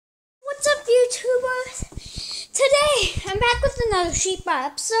Today I'm back with another Sheep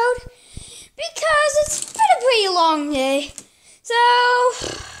episode because it's been a pretty long day. So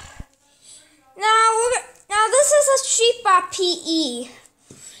now this is a Sheep PE.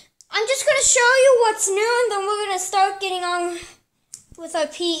 I'm just gonna show you what's new, and then we're gonna start getting on with our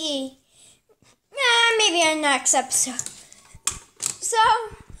PE. Maybe in the next episode. So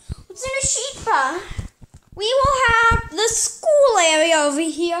what's in a Sheep? We will have the school area over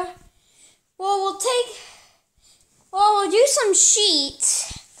here. We'll do some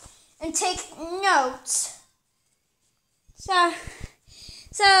sheets and take notes. So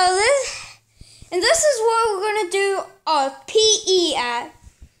this is where we're gonna do our PE at.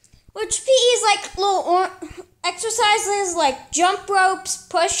 Which PE is like little exercises like jump ropes,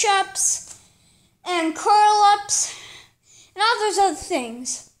 push-ups, and curl-ups, and all those other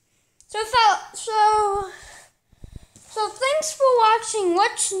things. So thanks for watching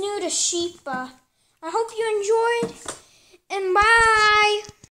What's New to Sheep. I hope you enjoyed.